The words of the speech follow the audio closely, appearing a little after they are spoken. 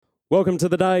Welcome to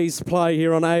the day's play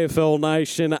here on AFL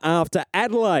Nation after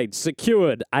Adelaide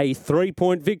secured a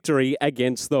 3-point victory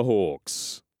against the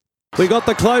Hawks. We got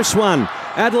the close one.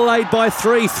 Adelaide by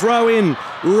 3, throw in.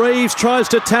 Reeves tries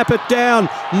to tap it down.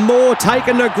 Moore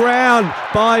taken to ground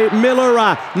by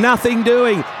Millerer. Nothing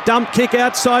doing. Dump kick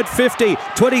outside 50.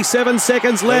 27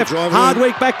 seconds left.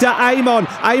 Hardwick back to Amon.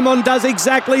 Amon does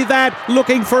exactly that.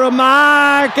 Looking for a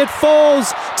mark. It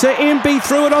falls to Impey.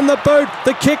 Threw it on the boot.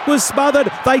 The kick was smothered.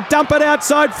 They dump it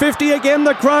outside 50 again.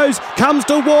 The Crows. Comes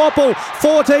to Warple.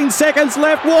 14 seconds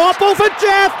left. Warple for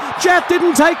Jaff. Jaff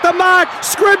didn't take the mark.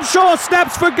 Scrimshaw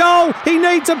snaps for goal. He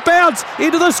needs a bounce.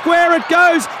 Into the square it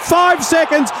goes. 5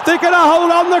 seconds. They're going to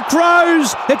hold on the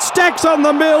Crows. It stacks on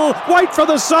the mill. Wait for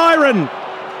the siren.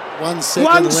 1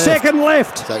 second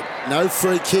left. So no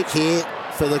free kick here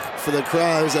for the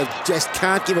Crows. They just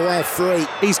can't give away a free.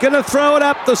 He's going to throw it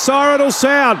up. The siren will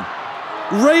sound.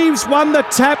 Reeves won the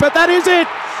tapper. That is it.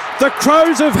 The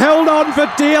Crows have held on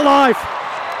for dear life.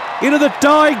 Into the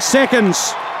dying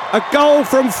seconds. A goal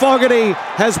from Fogarty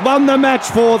has won the match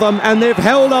for them, and they've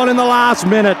held on in the last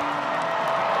minute.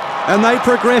 And they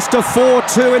progress to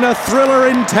 4-2 in a thriller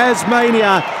in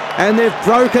Tasmania, and they've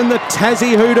broken the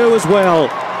Tassie hoodoo as well.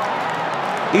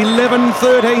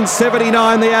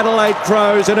 11-13-79 the Adelaide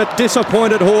Crows, and a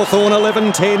disappointed Hawthorn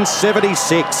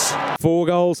 11-10-76. 4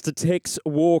 goals to Tex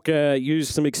Walker.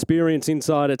 Used some experience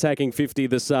inside attacking 50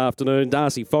 this afternoon.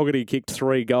 Darcy Fogarty kicked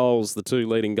 3 goals, the 2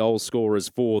 leading goal scorers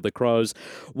for the Crows.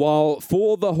 While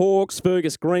for the Hawks,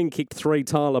 Fergus Green kicked 3,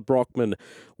 Tyler Brockman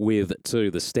with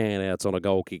 2. The standouts on a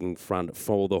goal-kicking front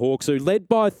for the Hawks, who led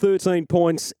by 13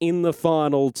 points in the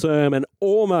final term and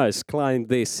almost claimed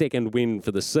their second win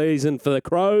for the season. For the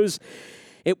Crows,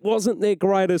 it wasn't their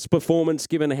greatest performance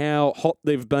given how hot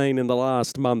they've been in the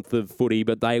last month of footy,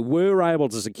 but they were able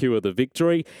to secure the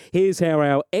victory. Here's how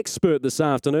our expert this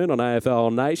afternoon on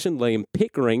AFL Nation, Liam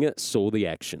Pickering, saw the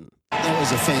action. That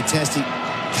was a fantastic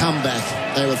comeback.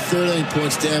 They were 13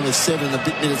 points down with 7 and a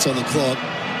bit minutes on the clock.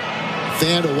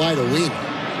 Found a way to win.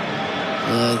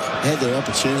 Had their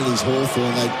opportunities,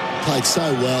 Hawthorn. They played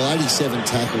so well, 87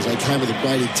 tackles. They came with a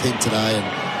great intent today, and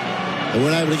they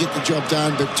weren't able to get the job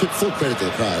done, but took full credit to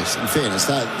the Crows. In fairness,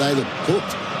 they looked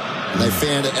cooked. They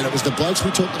found it, and it was the blokes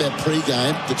we talked about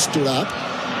pre-game that stood up.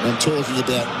 And I'm talking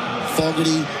about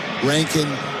Fogarty, Rankin,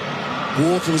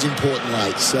 Walker was important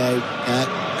late. So,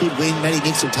 good win. Matty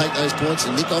Nicks will take those points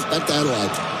and nick off back to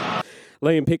Adelaide.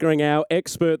 Liam Pickering, our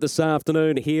expert this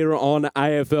afternoon here on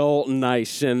AFL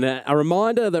Nation. A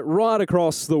reminder that right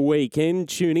across the weekend,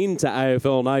 tune in to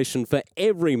AFL Nation for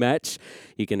every match.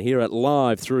 You can hear it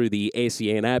live through the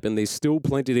SEN app, and there's still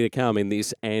plenty to come in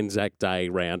this Anzac Day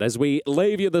round. As we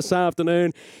leave you this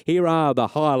afternoon, here are the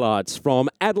highlights from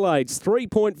Adelaide's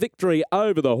 3-point victory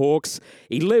over the Hawks,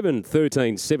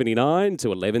 11-13-79 to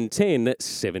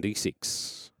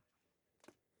 11-10-76.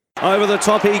 Over the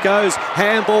top he goes,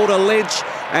 handball to Lynch,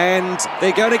 and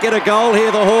they're going to get a goal here,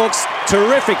 the Hawks.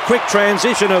 Terrific quick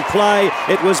transition of play.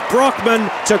 It was Brockman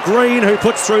to Green who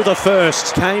puts through the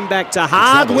first. Came back to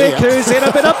Hardwick, who's in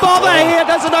a bit of bother here,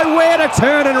 doesn't know where to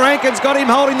turn, and Rankin's got him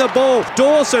holding the ball.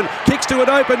 Dawson kicks to an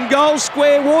open goal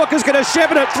square. Walker's going to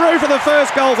shepherd it through for the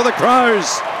first goal for the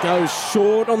Crows. Goes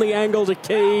short on the angle to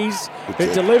Keys.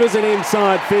 It delivers it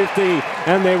inside 50,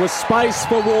 and there was space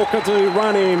for Walker to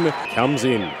run in. Comes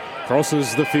in.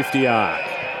 Crosses the 50 arc,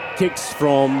 kicks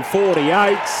from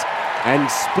 48 and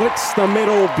splits the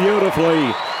middle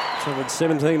beautifully. Covered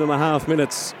 17 and a half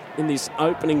minutes in this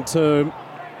opening term.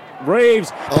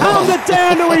 Reeves palmed it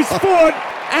down to his foot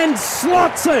and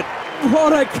slots it.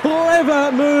 What a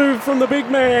clever move from the big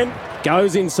man.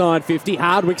 Goes inside 50.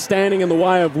 Hardwick standing in the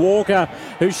way of Walker,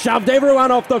 who shoved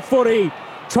everyone off the footy.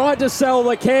 Tried to sell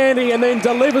the candy and then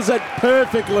delivers it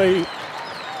perfectly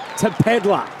to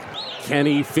Pedler. Can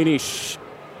he finish?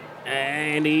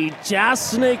 And he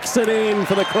just sneaks it in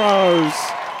for the Crows.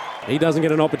 He doesn't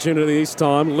get an opportunity this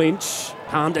time. Lynch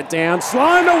palmed it down.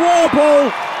 Sloan to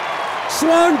Warple.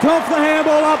 Sloan coughed the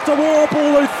handball up to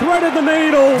Warple, who threaded the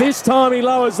needle. This time he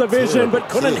lowers the vision but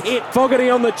couldn't hit Fogarty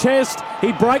on the chest.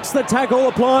 He breaks the tackle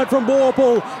applied from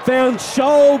Warple. Found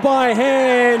Scholl by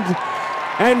hand.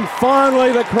 And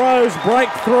finally, the Crows break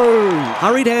through.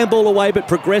 Hurried handball away, but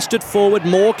progressed it forward.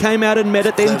 Moore came out and met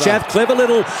it. Then Jaff, clever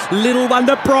little one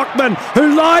to Brockman,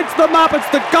 who lines them up. It's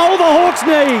the goal the Hawks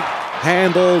need.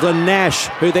 Handball to Nash,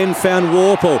 who then found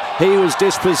Warple. He was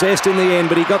dispossessed in the end,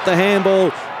 but he got the handball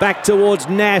back towards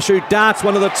Nash, who darts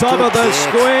one to the top of the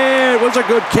square. It was a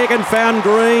good kick and found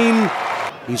Green.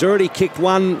 He's already kicked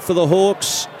one for the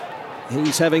Hawks.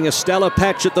 He's having a stellar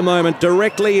patch at the moment,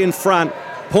 directly in front.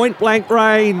 Point blank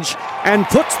range, and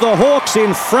puts the Hawks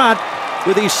in front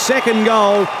with his second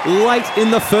goal late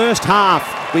in the first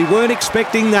half. We weren't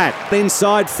expecting that.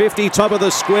 Inside 50, top of the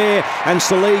square, and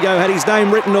Saligo had his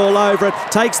name written all over it.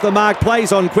 Takes the mark,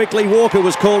 plays on quickly. Walker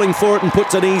was calling for it and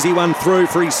puts an easy one through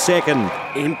for his second.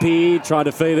 Impey tried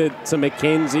to feed it to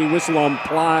McKenzie. Whistle on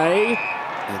play.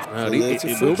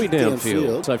 It will be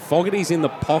downfield. So Fogarty's in the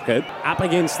pocket, up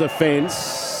against the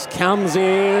fence. Comes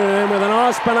in with a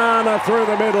nice banana through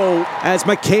the middle. As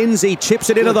McKenzie chips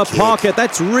it into the pocket.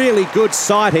 That's really good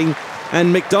sighting.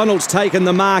 And McDonald's taken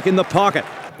the mark in the pocket.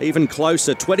 Even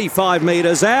closer, 25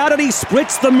 metres out, and he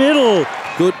splits the middle.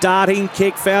 Good darting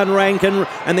kick, found Rankin,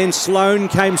 and then Sloan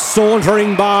came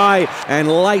sauntering by, and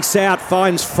Lace out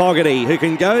finds Fogarty, who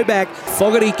can go back.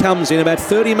 Fogarty comes in about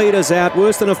 30 metres out,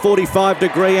 worse than a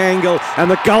 45-degree angle, and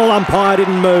the goal umpire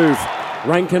didn't move.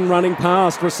 Rankin running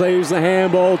past, receives the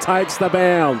handball, takes the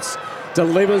bounce,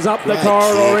 delivers up the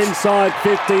corridor inside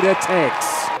 50 to Tex,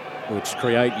 which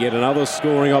create yet another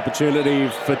scoring opportunity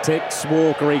for Tex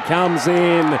Walker. He comes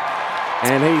in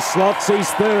and he slots his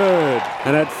third.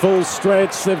 And at full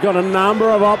stretch, they've got a number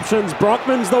of options.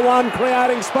 Brockman's the one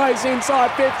creating space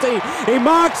inside 50. He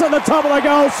marks at the top of the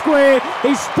goal square.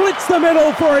 He splits the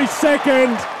middle for his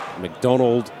second.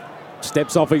 McDonald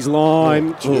steps off his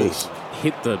line.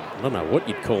 Hit the, I don't know what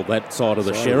you'd call that side of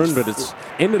the Sherrin, but it's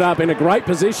ended up in a great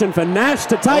position for Nash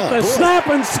to take the snap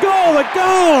and score the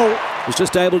goal. Was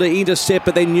just able to intercept,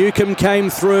 but then Newcomb came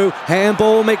through.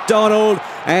 Handball McDonald,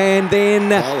 and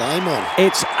then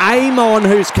it's Amon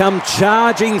who's come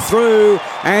charging through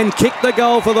and kicked the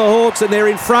goal for the Hawks, and they're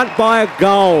in front by a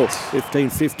goal.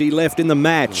 15:50 left in the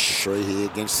match. Free here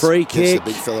against free kick.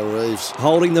 The big fella Reeves.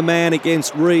 Holding the man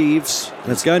against Reeves.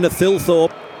 And it's going to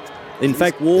Thilthorpe. In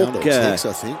fact, Walker, Tex,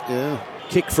 I think,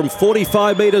 kick from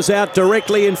 45 metres out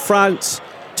directly in front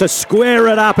to square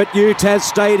it up at UTAS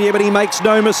Stadium, and he makes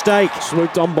no mistake.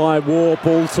 Swooped on by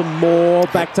Warple, some more,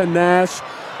 back to Nash,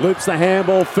 loops the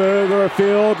handball further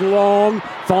afield, long,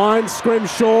 finds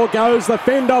Scrimshaw, goes the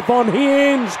fend off on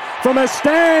Hinge from a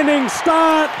standing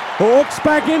start. Hawks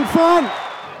back in front.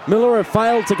 Miller have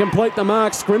failed to complete the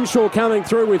mark. Scrimshaw coming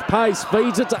through with pace,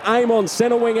 feeds it to Amon,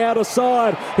 centre wing outer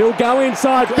side. He'll go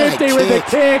inside 50 with the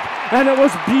kick, and it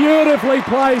was beautifully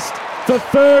placed for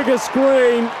Fergus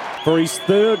Green for his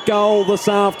third goal this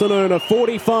afternoon. A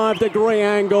 45-degree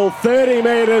angle, 30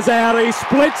 metres out. He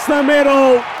splits the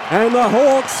middle, and the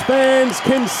Hawks fans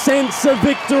can sense a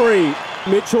victory.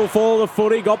 Mitchell for the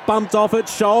footy, got bumped off it.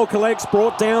 Scholl collects,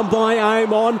 brought down by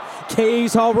Amon.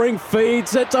 Keys hovering,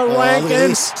 feeds it to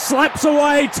Rankin. Slaps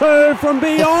away two from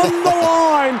beyond the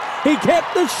line. He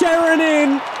kept the Sherrin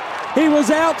in. He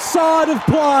was outside of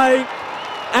play,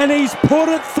 and he's put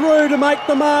it through to make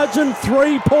the margin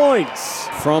 3 points.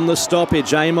 From the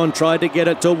stoppage, Amon tried to get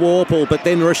it to Warple, but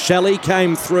then Rochelle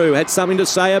came through, had something to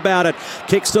say about it.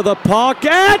 Kicks to the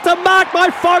pocket, to mark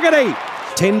by Fogarty.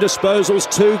 10 disposals,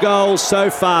 2 goals so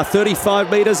far. 35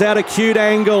 metres out, acute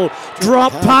angle.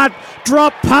 Drop punt,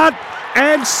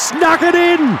 and snuck it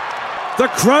in. The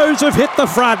Crows have hit the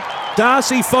front.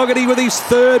 Darcy Fogarty with his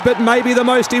third, but maybe the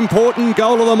most important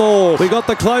goal of them all. We got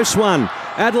the close one.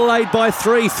 Adelaide by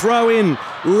 3, throw in.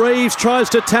 Reeves tries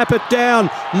to tap it down.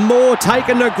 Moore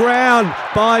taken to ground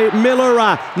by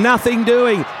Miller. Nothing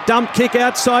doing. Dump kick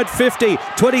outside 50.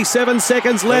 27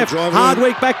 seconds left.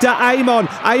 Hardwick back to Amon.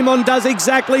 Amon does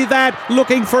exactly that.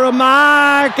 Looking for a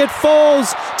mark. It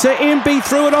falls to Impey.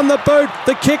 Threw it on the boot.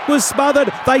 The kick was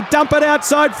smothered. They dump it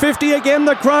outside 50 again.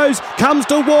 The Crows. Comes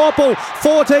to Warple.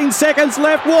 14 seconds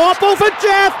left. Warple for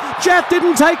Jeff. Jeff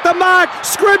didn't take the mark.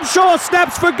 Scrimshaw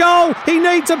snaps for goal. He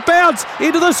needs a bounce.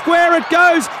 Into the square it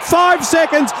goes. 5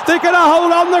 seconds. They're going to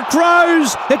hold on the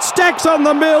Crows. It stacks on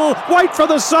the mill. Wait for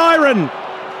the siren.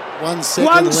 1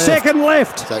 second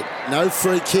left. So no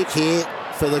free kick here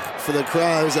for the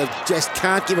Crows. They just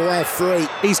can't give away a free.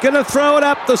 He's going to throw it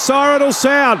up. The siren will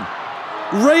sound.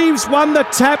 Reeves won the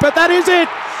tapper. That is it.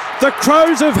 The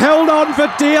Crows have held on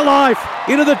for dear life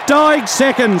into the dying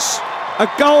seconds. A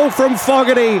goal from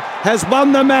Fogarty has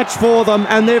won the match for them,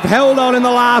 and they've held on in the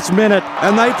last minute,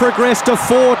 and they progress to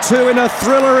 4-2 in a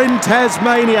thriller in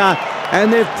Tasmania,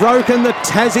 and they've broken the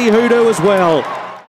Tassie hoodoo as well.